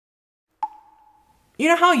You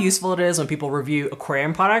know how useful it is when people review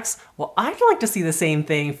aquarium products? Well, I'd like to see the same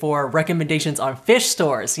thing for recommendations on fish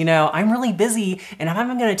stores. You know, I'm really busy, and if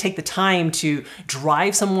I'm gonna take the time to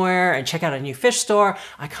drive somewhere and check out a new fish store,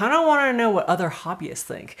 I kinda wanna know what other hobbyists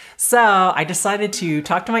think. So I decided to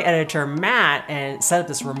talk to my editor, Matt, and set up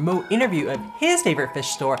this remote interview of his favorite fish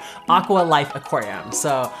store, Aqua Life Aquarium.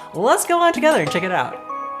 So let's go on together and check it out.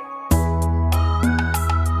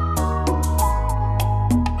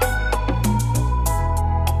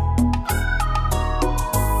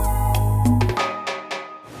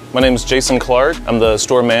 My name is Jason Clark. I'm the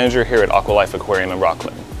store manager here at Aqua Life Aquarium in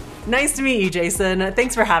Rockland. Nice to meet you, Jason.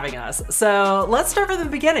 Thanks for having us. So let's start from the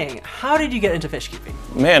beginning. How did you get into fish keeping?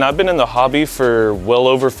 Man, I've been in the hobby for well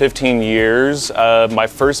over 15 years. My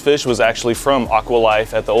first fish was actually from Aqua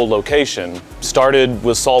Life at the old location. Started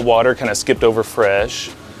with saltwater, kind of skipped over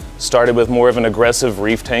fresh. Started with more of an aggressive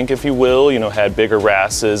reef tank, if you will. You know, had bigger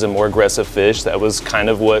wrasses and more aggressive fish. That was kind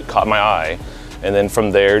of what caught my eye. And then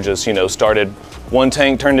from there, just, you know, started one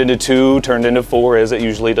tank turned into two, turned into four, as it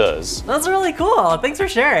usually does. That's really cool. Thanks for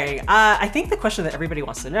sharing. I think the question that everybody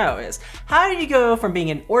wants to know is, how did you go from being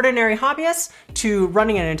an ordinary hobbyist to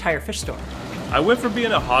running an entire fish store? I went from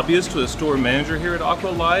being a hobbyist to a store manager here at Aqua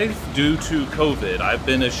Life due to COVID. I've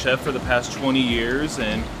been a chef for the past 20 years,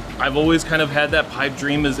 and I've always kind of had that pipe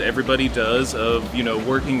dream, as everybody does, of, you know,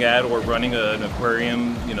 working at or running an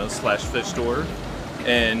aquarium, you know, slash fish store.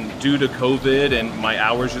 And due to COVID and my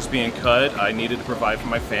hours just being cut, I needed to provide for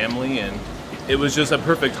my family, and it was just a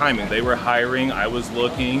perfect timing. They were hiring, I was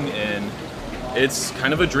looking, and it's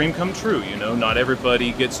kind of a dream come true, you know? Not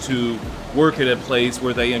everybody gets to work at a place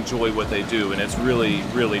where they enjoy what they do, and it's really,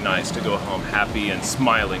 really nice to go home happy and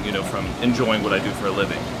smiling, you know, from enjoying what I do for a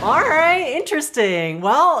living. All right, interesting.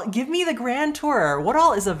 Well, give me the grand tour. What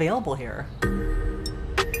all is available here?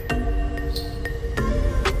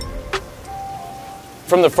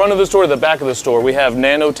 From the front of the store to the back of the store, we have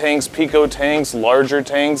nano tanks, pico tanks, larger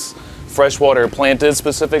tanks, freshwater planted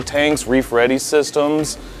specific tanks, reef ready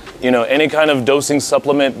systems, you know, any kind of dosing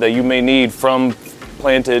supplement that you may need from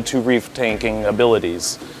planted to reef tanking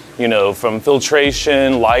abilities. You know, from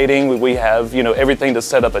filtration, lighting, we have, you know, everything to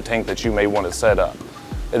set up a tank that you may want to set up.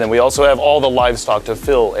 And then we also have all the livestock to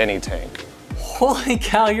fill any tank. Holy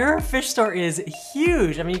cow, your fish store is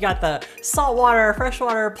huge. I mean, you got the saltwater,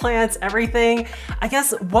 freshwater, plants, everything. I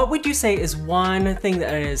guess, what would you say is one thing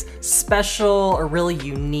that is special or really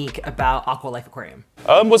unique about Aqua Life Aquarium?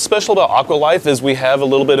 What's special about Aqua Life is we have a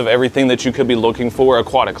little bit of everything that you could be looking for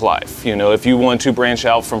aquatic life. You know, if you want to branch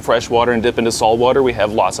out from freshwater and dip into saltwater, we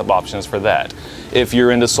have lots of options for that. If you're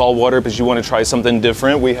into saltwater but you want to try something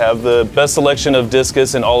different, we have the best selection of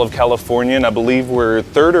Discus in all of California, and I believe we're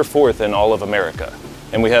 3rd or 4th in all of America.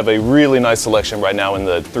 And we have a really nice selection right now in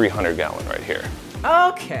the 300 gallon right here.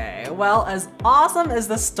 Okay, well, as awesome as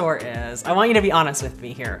the store is, I want you to be honest with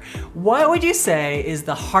me here. What would you say is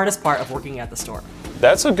the hardest part of working at the store?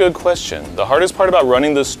 That's a good question. The hardest part about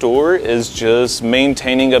running the store is just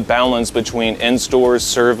maintaining a balance between in-store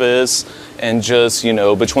service and just, you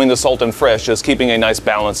know, between the salt and fresh, just keeping a nice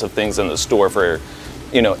balance of things in the store for,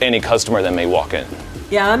 you know, any customer that may walk in.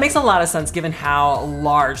 Yeah, that makes a lot of sense given how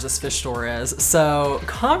large this fish store is. So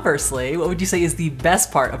conversely, what would you say is the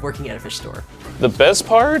best part of working at a fish store? The best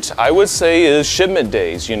part, I would say, is shipment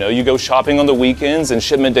days. You know, you go shopping on the weekends, and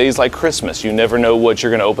shipment days like Christmas. You never know what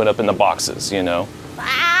you're gonna open up in the boxes, you know?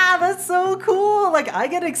 Ah, that's so cool. Like, I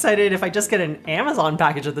get excited if I just get an Amazon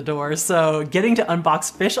package at the door, so getting to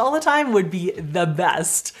unbox fish all the time would be the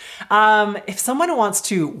best. If someone wants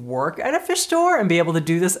to work at a fish store and be able to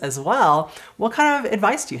do this as well, what kind of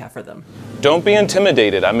advice do you have for them? Don't be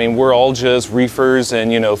intimidated. I mean, we're all just reefers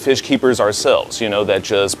and, you know, fish keepers ourselves, you know, that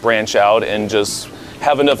just branch out and just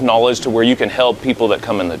have enough knowledge to where you can help people that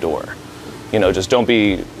come in the door. You know, just don't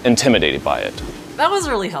be intimidated by it. That was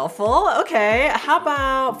really helpful. Okay, how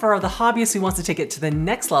about for the hobbyist who wants to take it to the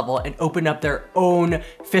next level and open up their own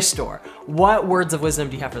fish store? What words of wisdom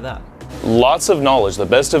do you have for them? Lots of knowledge. The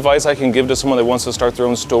best advice I can give to someone that wants to start their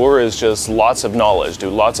own store is just lots of knowledge. Do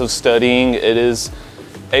lots of studying. It is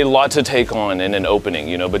a lot to take on in an opening,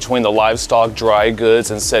 you know, between the livestock, dry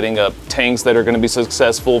goods, and setting up tanks that are going to be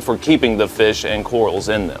successful for keeping the fish and corals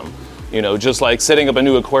in them. You know, just like setting up a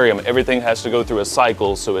new aquarium, everything has to go through a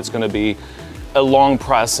cycle, so it's going to be a long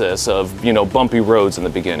process of, you know, bumpy roads in the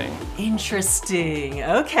beginning. Interesting.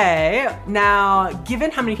 Okay. Now, given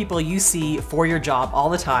how many people you see for your job all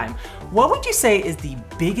the time, what would you say is the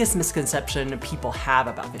biggest misconception people have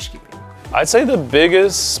about fish keeping? I'd say the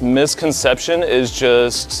biggest misconception is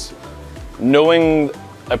just knowing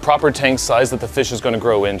a proper tank size that the fish is going to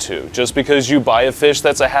grow into. Just because you buy a fish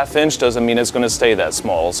that's a ½ inch doesn't mean it's going to stay that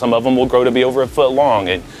small. Some of them will grow to be over 1 foot long,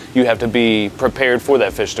 and you have to be prepared for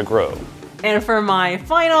that fish to grow. And for my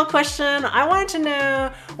final question, I wanted to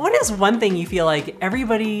know, what is one thing you feel like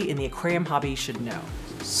everybody in the aquarium hobby should know?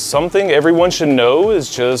 Something everyone should know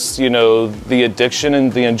is just, the addiction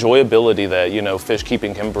and the enjoyability that, fish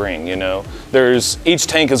keeping can bring, each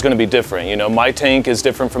tank is going to be different, my tank is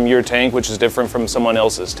different from your tank, which is different from someone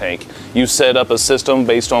else's tank. You set up a system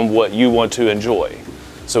based on what you want to enjoy,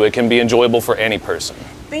 so it can be enjoyable for any person.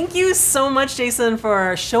 Thank you so much, Jason,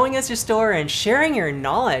 for showing us your store and sharing your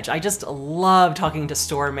knowledge. I just love talking to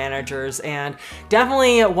store managers, and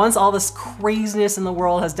definitely once all this craziness in the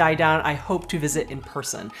world has died down, I hope to visit in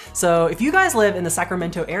person. So if you guys live in the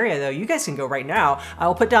Sacramento area though, you guys can go right now. I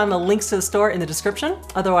will put down the links to the store in the description.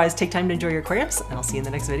 Otherwise, take time to enjoy your aquariums, and I'll see you in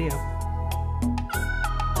the next video.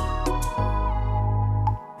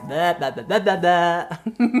 Blah, blah, blah, blah,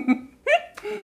 blah.